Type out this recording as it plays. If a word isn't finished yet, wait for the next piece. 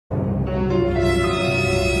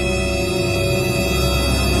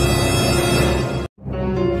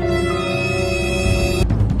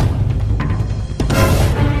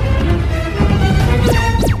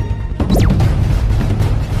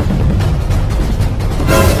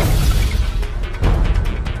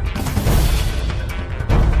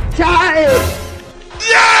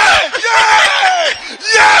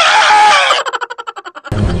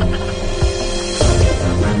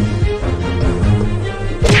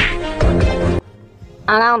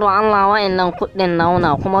Ana da Allah wa'annan kuɗin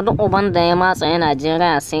nauna kuma duk uban da ya matsa yana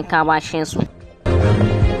Najeriya sai ka bashe su.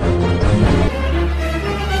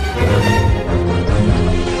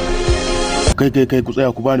 Kai ku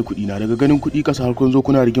tsaya ku bani kuɗi na daga ganin kuɗi kasa har kun zo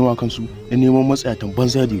kuna rigima kansu da neman matsayatan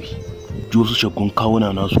banza da yi. Ji wasu shakkun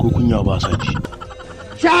kawuna nasu ko kunya ba sa ji.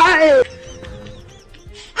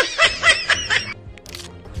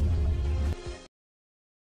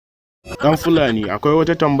 Dan Fulani akwai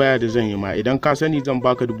wata tambaya da zan yi ma idan ka sani zan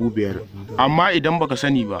baka 5,000 amma idan baka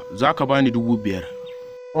sani ba za ka bani 5,000.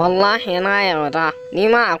 Wallahi na yarda, ni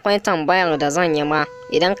ma akwai tambayar da zan yi ma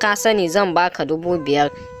idan ka sani zan baka 5,000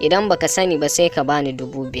 idan baka sani ba sai ka bani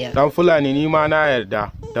 5,000. Dan Fulani ni ma na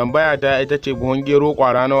yarda, tambaya ta ita ce buhun gero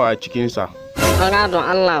kwara nawa a cikinsa. Don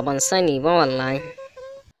Allah ban sani ba wallahi.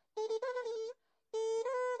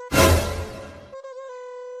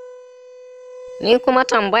 Ni kuma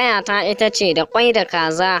tambaya ta ita ce da kwai da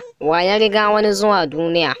kaza wa ya riga wani zuwa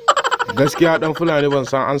duniya. Gaskiya Dan Fulani ban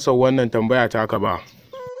san ansar wannan tambaya taka ba.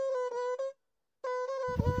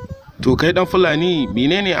 To kai Dan Fulani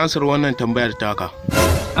menene ansar wannan tambayar taka?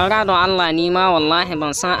 Don Allah ni ma wallahi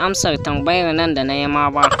ban san amsar tambayar nan da na yi ma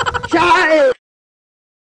ba.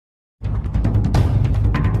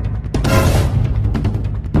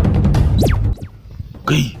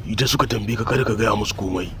 Kai idan suka tambaye ka kada ka gaya musu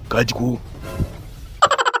komai, ka ji ko?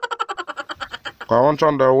 Ka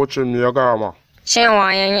wancan da ya wuce me ya gaya ma?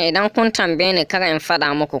 Cewa yanyi idan kun tambaye ni kar in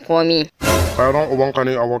faɗa muku komi. Kai ran ubanka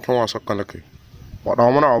ne abokin wasan ka nake.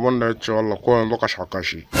 Faɗa mana abin da ya ce wallah ko yanzu ka shaka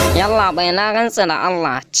shi. Yalla bai na rantsa da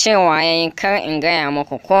Allah cewa yayi kar in gaya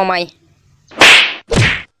muku komai.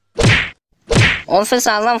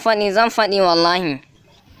 Ofisa zan faɗi wallahi.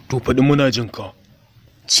 To faɗi muna jin ka.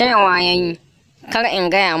 Cewa yayi kar in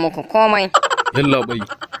gaya muku komai. Yalla bai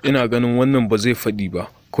ina ganin wannan ba zai faɗi ba.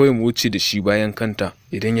 Kawai mu wuce da shi bayan kanta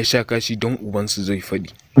idan ya sha kashi don ubansu zai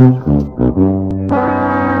faɗi.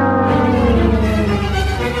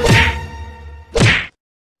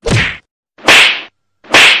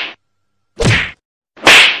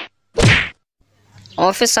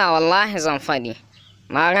 Ofisa wallahi zan faɗi.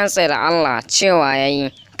 Na rantse da Allah cewa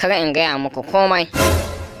yayi kar in gaya muku komai.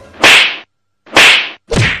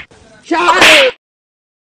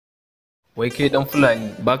 Wai kai Dan Fulani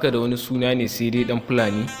baka da wani suna ne sai dai Dan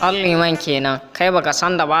Fulani? Liman kenan, kai baka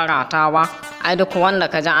san dabara ta ba. Ai duk wanda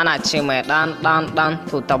ka ji ana ce mai dan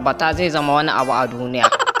to tabbata zai zama wani abu a duniya.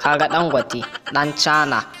 Kaga dan Gwati, dan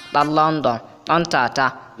Chana, dan London, dan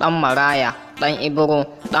Tata, dan Maraya, dan Ibro,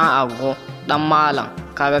 dan Aggo, dan Malam.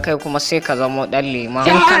 Kaga kai kuma sai ka zamo dan Liman.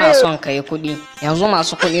 In kana son ka yi kuɗi, yanzu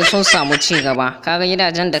masu kuɗi sun samu ci gaba. Kaga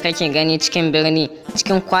gidajen da kake gani cikin birni,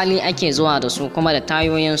 cikin kwali ake zuwa da su kuma da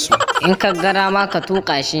tayoyinsu. In ka ga dama ka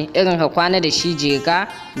tuka shi irin ka kwana da shi jega,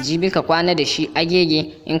 jibi ka kwana da shi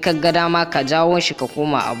agege, in ka ga dama ka jawo shi ka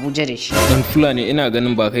koma Abuja da shi. Dan Fulani ina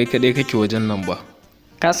ganin ba kai kadai kake wajen nan ba.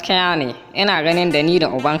 Gaskiya ne, ina ganin da ni da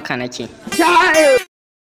ubanka nake.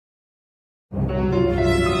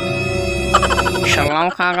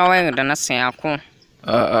 Shallam ka ga wayar da na saya ko?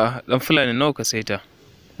 A'a, Dan Fulani nawa ka saita?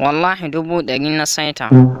 Wallahi 100 na saita.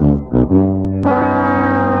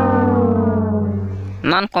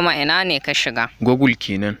 Nan kuma ina ne ka shiga? Google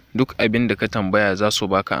kenan, duk abin da ka tambaya za su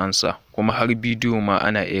baka ansa, kuma har bidiyo ma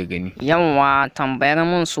ana iya gani. Yawwa, tambayar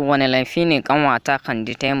mun su wani laifi ne kanwata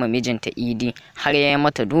Kandi ta yi ma mijinta Idi har ya yi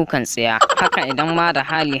mata dukan tsiya. Haka idan ma da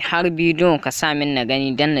hali har bidiyo ka sa min na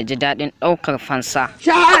gani don na ji daɗin ɗaukar fansa.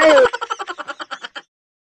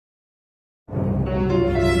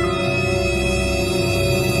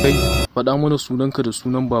 Kai, faɗa mana sunanka da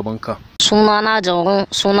sunan babanka. Sunana Jauro,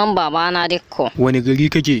 sunan babana Dikko. Wani gari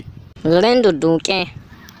kake? Garin Dudduke.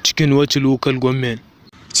 Cikin wace local government?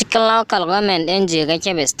 Cikin local government ɗin Jega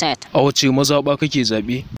Kebbi State. A wace mazaɓa kake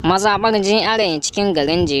zaɓe? Mazaɓar GRA cikin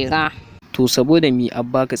garin Jega. To saboda mi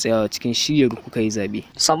abba ka tsayawa cikin shiyar kuka yi zaɓe?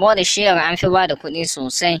 Saboda shiyar an fi ba da kuɗi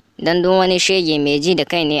sosai, don duk wani shege mai ji da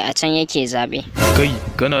kai ne a can yake zaɓe. Kai,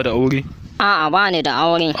 kana da aure? A'a ba ni da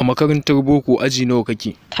aure. A makarantar boko aji nawa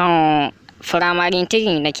kake? Ta firamarin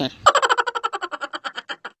tiri nake.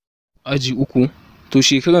 Aji 3? To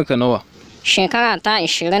shekarar ka nawa? Shekara ta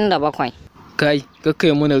 27. Kai,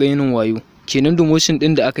 kakkai mana rainin wayo. Kenan demotion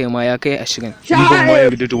din da aka yi ma ya kai 20. Ni ban ma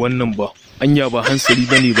yarda da wannan ba. Anya ba hansari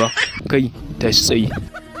bane ba. Kai, tashi tsaye.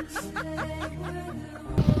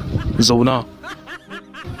 Zauna.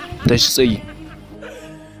 Tashi tsaye.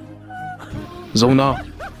 Zauna.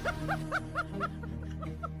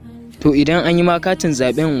 To idan an yi ma katin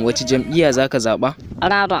zaben wace jam'iyya zaka zaba?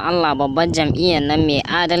 Radon Allah babbar jam'iyyar nan mai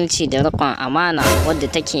adalci da riƙon amana wadda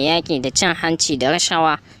take yaƙi da cin hanci da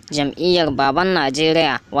rashawa, jam'iyyar baban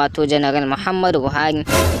Najeriya wato Janaral Muhammadu Buhari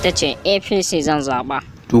ita ce APC zan zaɓa.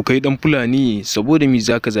 To kai dan Fulani saboda me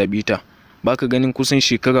zaka zabe ta? Baka ganin kusan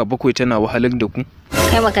shekara 7 tana wahalar da ku?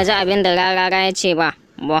 Kai baka ji abin da rarara ya ce ba.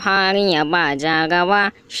 Buhari ya ba ja gaba,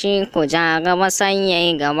 shi ku ja gaba sai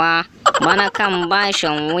yayi gaba. Bana kan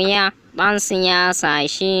bashin wuya, ɗan siyasa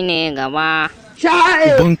shine gaba.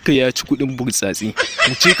 Banka ya ci kuɗin burtsatsi.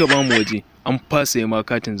 Mu ce ka ba mu waje. An fasa yi ma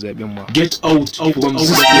katin zaben ma. Get out from this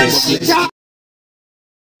place.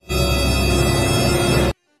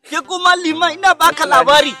 Ke kuma lima ina baka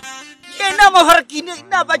labari. Ina mafarki ne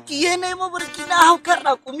ina baki yana mafarki na haukar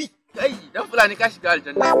raƙumi. Kai, dan Fulani ka shiga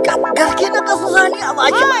aljanna. Gaske na kasu sani a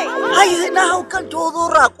baki. Hai na haukan tozo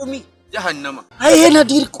raƙumi. Jahannama. Hai na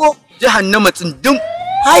dirko. Jahannama tsindin.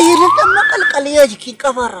 Hai na dan makalkale ya jikin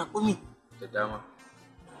kafar raƙumi. Da dama.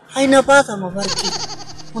 Hai na fasa mafarki.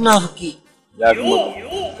 Munafiki. Ya gama.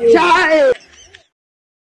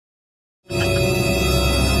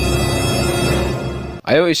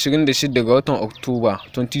 A yau 26 ga watan Oktoba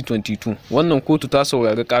 2022, wannan kotu ta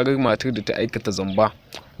saurari karar matar da ta aikata zamba.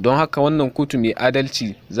 Don haka wannan kotu mai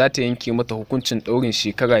adalci za ta yanke mata hukuncin ɗaurin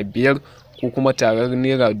shekara 5 ko kuma tarar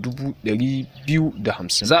naira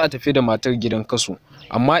 250,000. Za a tafi da matar gidan kaso,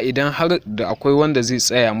 amma idan har da akwai wanda zai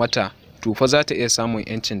tsaya mata, to fa za ta iya samun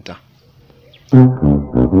 'yancinta.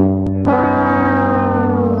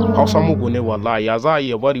 Hausa mugu ne wallahi, ya za a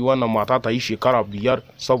iya bari wannan mata ta yi shekara 5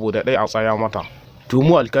 saboda ɗaya a tsaya mata. To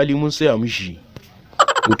mu alkali mun saya mishi.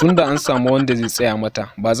 To tun da an samu wanda zai tsaya mata,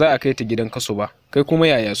 ba za a kai ta gidan kaso ba. Kai kuma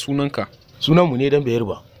yaya sunanka? Sunanmu ne dan bayar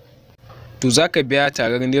ba. To za ka biya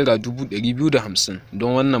tarar naira 250,000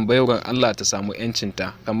 don wannan baiwar Allah ta samu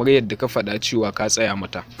 'yancinta, kamar yadda ka faɗa cewa ka tsaya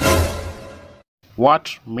mata. What?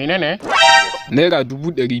 Menene? Naira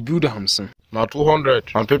 250,000. Na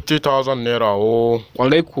 250,000 naira o.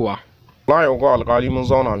 Kwarai kuwa. Na yau ga alkali mun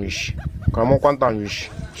zauna mishi. Kamar kwanta mishi.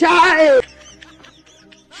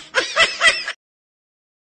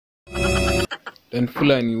 Dan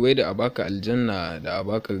Fulani wai da a baka aljanna da a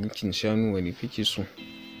baka rikin shanu wani kake so?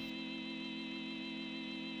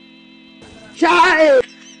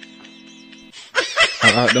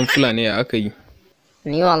 A'a dan Fulani ya aka yi?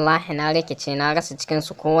 Ni wallahi na rikice na rasa cikin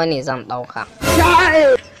su kowane zan ɗauka.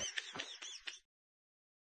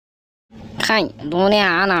 Kai,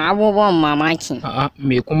 duniya ana abubuwan mamaki. A'a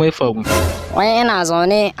me kuma ya faru? Wai ina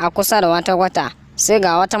zaune a kusa da wata gwata, sai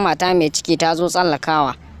ga wata mata mai ciki ta zo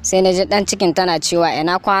tsallakawa. Sai na ji dan cikin tana cewa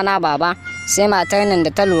ina kwana baba, sai matar nan da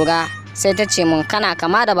ta lura sai ta ce mun kana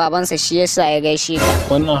kama da babansa shi yasa ya gaishe ka.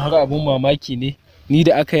 Wannan har abun mamaki ne, ni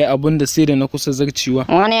da aka yi abun da sai da na kusa zarcewa.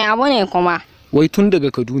 Wani abu ne kuma? Wai tun daga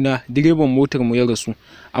Kaduna direban motar mu ya rasu,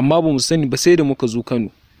 amma ba mu sani ba sai da muka zo Kano.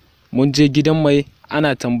 Mun je gidan mai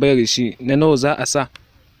ana tambayar shi na nawa za a sa,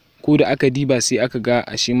 ko da aka diba sai aka ga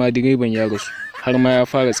a shi ma direban ya rasu, har ma ya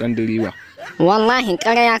fara tsandarewa. Wallahi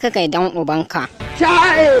ƙarya ka kai dan ubanka.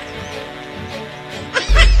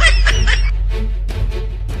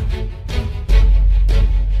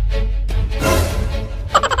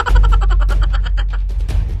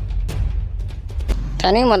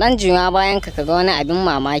 Tanimu dan juya bayan ka ga wani abin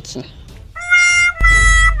mamaki.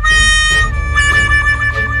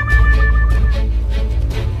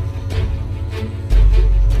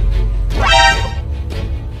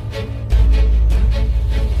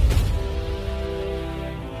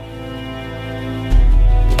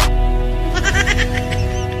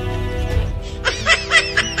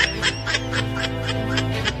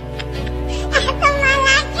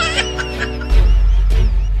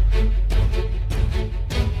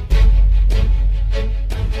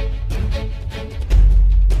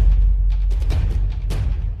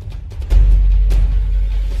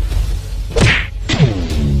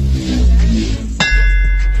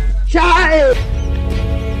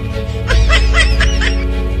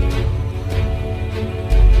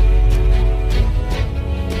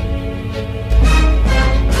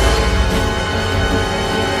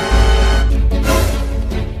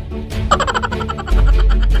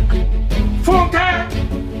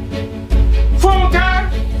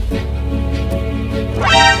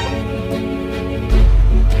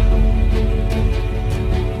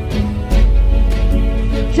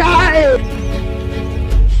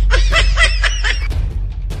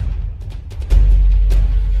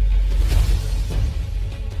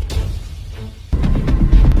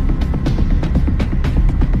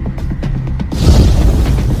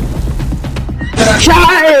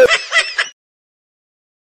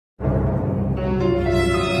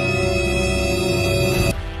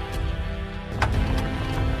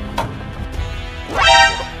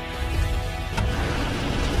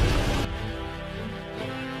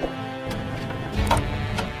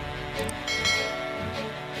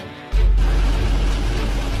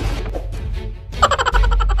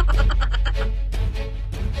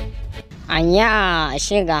 Anya,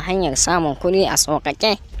 ashe ga hanyar samun kuɗi a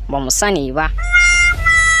sauƙaƙe, ba mu sani ba.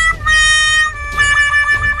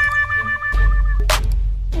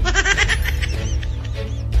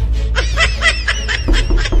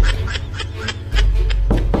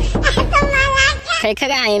 Kai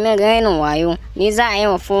kada a yi min rainin wayo, ni za a yi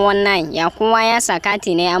wa 419, ya kowa ya sa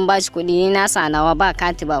kati ne an ba shi kuɗi, ni na sa nawa ba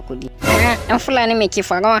kati ba kuɗi. Ɗan Fulani mai ke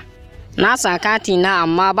farawa? Na sa kati na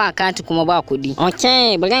amma ba kati kuma ba kuɗi.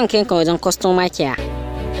 Ok, bari in kai ka wajen customer care.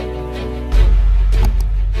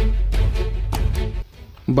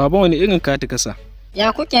 Baba wani irin kati ka sa?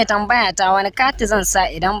 Ya kuke tambaya ta wani kati zan sa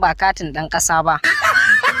idan ba katin ɗan ƙasa ba?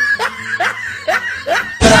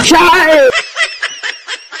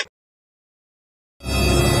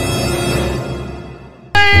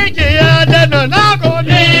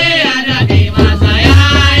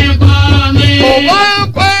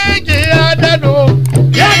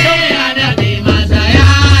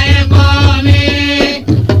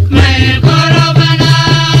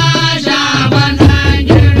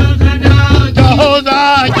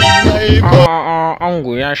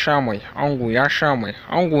 Ango ya sha mai, ango ya sha mai,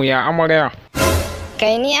 ango ya amarya.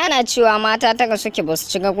 Kai ni ana cewa mata tara suke basu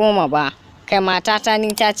cika 10 ba. Kai matata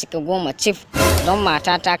ni ta cika 10 cif. Don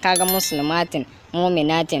matata kaga musulmatin,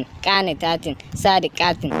 muminatin, kanitatin,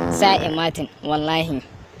 sadiqatin, sa'imatin, wallahi.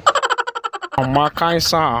 Amma kai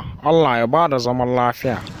sa'a, Allah ya bada zaman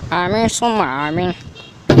lafiya. Amin summa amin.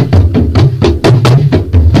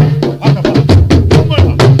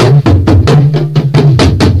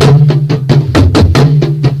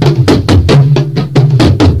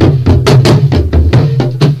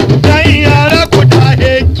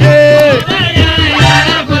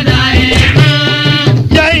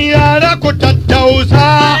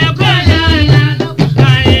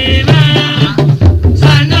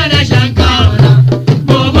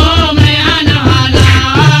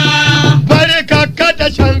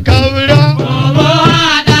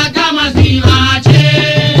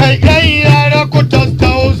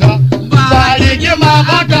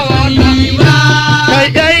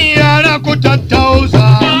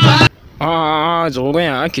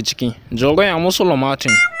 Joroya ake ciki, joroya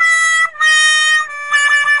musulmatin.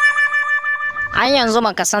 An yanzu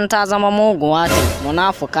baka san ta zama muguwatin,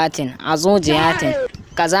 munafukatin, azujiyatin,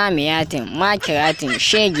 kazamiyatin, makiratin,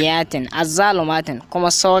 shegiyatin, azzalumatin,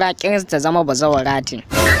 kuma saura kiris ta zama bazawaratin.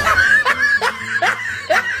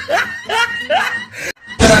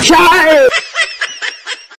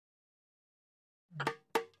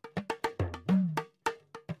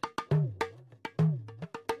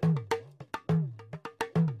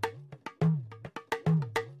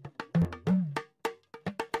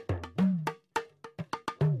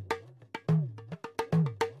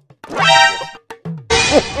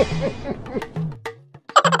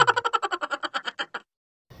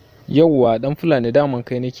 Yauwa dan Fulani daman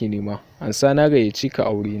kai nake nema, an sa na gayyaci ka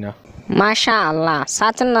aure na. Masha Allah,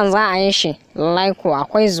 satin nan za a yi shi, lallai ko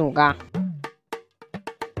akwai zuga.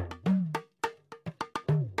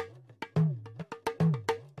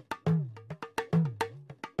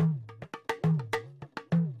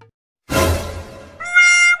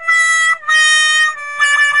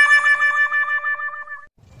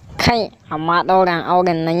 Kai, amma ɗaurin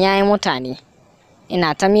auren nan yayi mutane.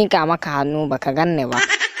 Ina ta miƙa maka hannu baka ganni ba.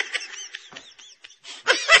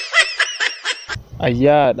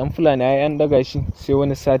 Ayya dan Fulani ai an daga shi sai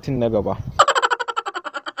wani satin na gaba.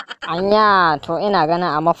 Anya to ina ganin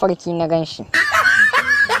a mafarki na gan shi.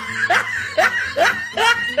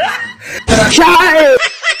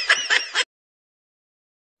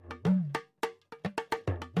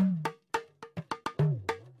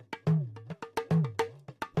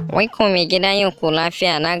 Wai ko mai gida yau ko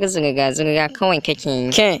lafiya na ga zirga-zirga kawai kake yi.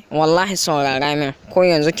 Ke wallahi saurara min ko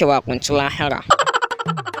yanzu ki bakunci lahira.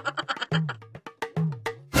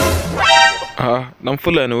 A'a dan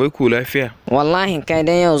Fulani wai ko lafiya. Wallahi kai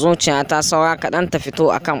dai yau zuciya ta saura kaɗan ta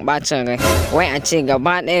fito akan bacin rai. Wai a ce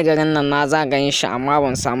gaba ɗaya garin nan na zagaye shi amma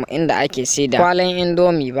ban samu inda ake saida kwalin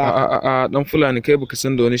indomi ba. A'a dan Fulani kai baka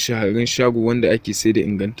san da wani shahararren shago wanda ake saida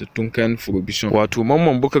ingantattun kayan provision. Wato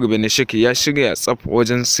Mamman Bukar Beneshek ya shirya tsaf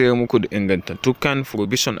wajen sayar muku da ingantattun kayan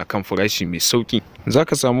provision akan farashi mai sauki.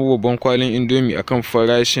 Zaka samu babban kwalin indomi akan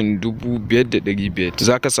farashin 5,500.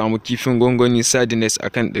 Zaka samu kifin gwangwani sardines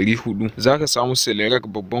akan 400. Zaka samu Seleric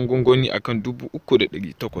babban gongoni akan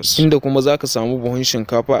 3,800, inda kuma zaka samu buhun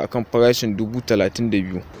shinkafa akan farashin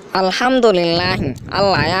 32,000. Alhamdulillahi,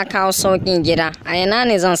 Allah ya kawo sauƙin gida. A ina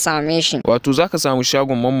ne zan same shi? Wato zaka samu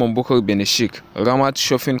shagon Mamman Bukar Beneshik, Ramat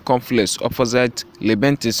Shopping Complex opposite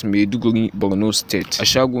Lebentis Maiduguri, Borno State, a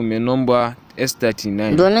shago mai number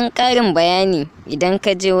S39. Domin ƙarin bayani, idan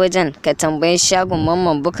ka je wajen ka tambayi shagon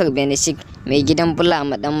Mamman Bukar Beneshik mai gidan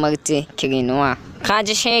Bulama Dan Marte Kirinuwa. Ka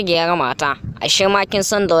ji shegiyar mata, ashe ma kin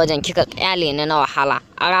san da wajen kika kyale ni na wahala.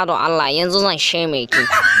 Arado Allah, yanzu zan sheme ki.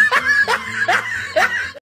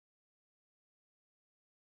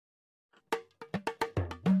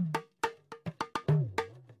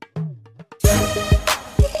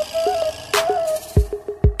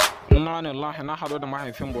 Wallahi na haɗu da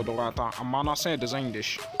mahaifin budurwata, amma na san yadda zan yi da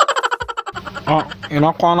shi.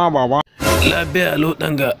 Ina kwana baba? Lafiya lau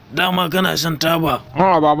ɗanga, dama kana shan taba?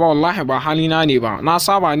 Baba wallahi ba halina ne ba, na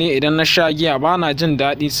saba ne idan na sha giya ba na jin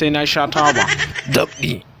daɗi sai na sha taba.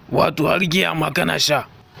 Dabɗi, wato har giya ma kana sha?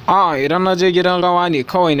 Idan na je gidan rawa ne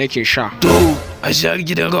kawai nake sha. To, a har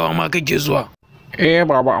gidan rawa ma kake zuwa?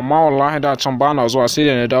 Baba, amma wallahi da can ba na zuwa sai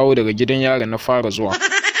da na dawo daga gidan yari na fara zuwa.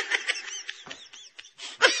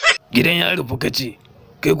 Gidan yari fuka ce,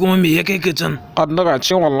 kai kuma me ya kai ka can? Kaddara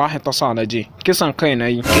ce wallahi ta sa na je, kisan kai na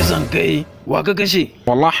yi. Kisan kai? Wa ka kashe?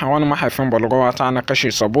 Wallahi wani mahaifin balgawata na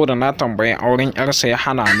kashe saboda na tambayi auren yarsa ya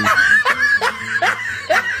hana ni.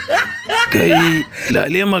 Kai,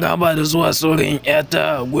 lale maraba da zuwa saurayin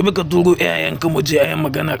yata, gobe ka turo yayanka mu je ayi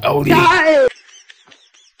maganar aure.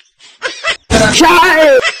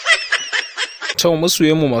 Cewa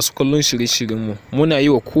masoyanmu masu kallon shirye-shiryenmu, muna yi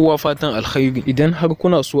wa kowa fatan alkhairi. Idan har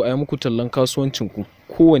kuna so a yi muku tallan kasuwancinku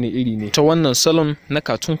kowane iri ne ta wannan salon na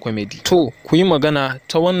cartoon comedy, to ku yi magana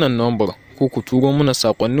ta wannan number ko ku turo muna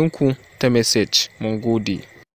sakonninku ta message. Mun gode.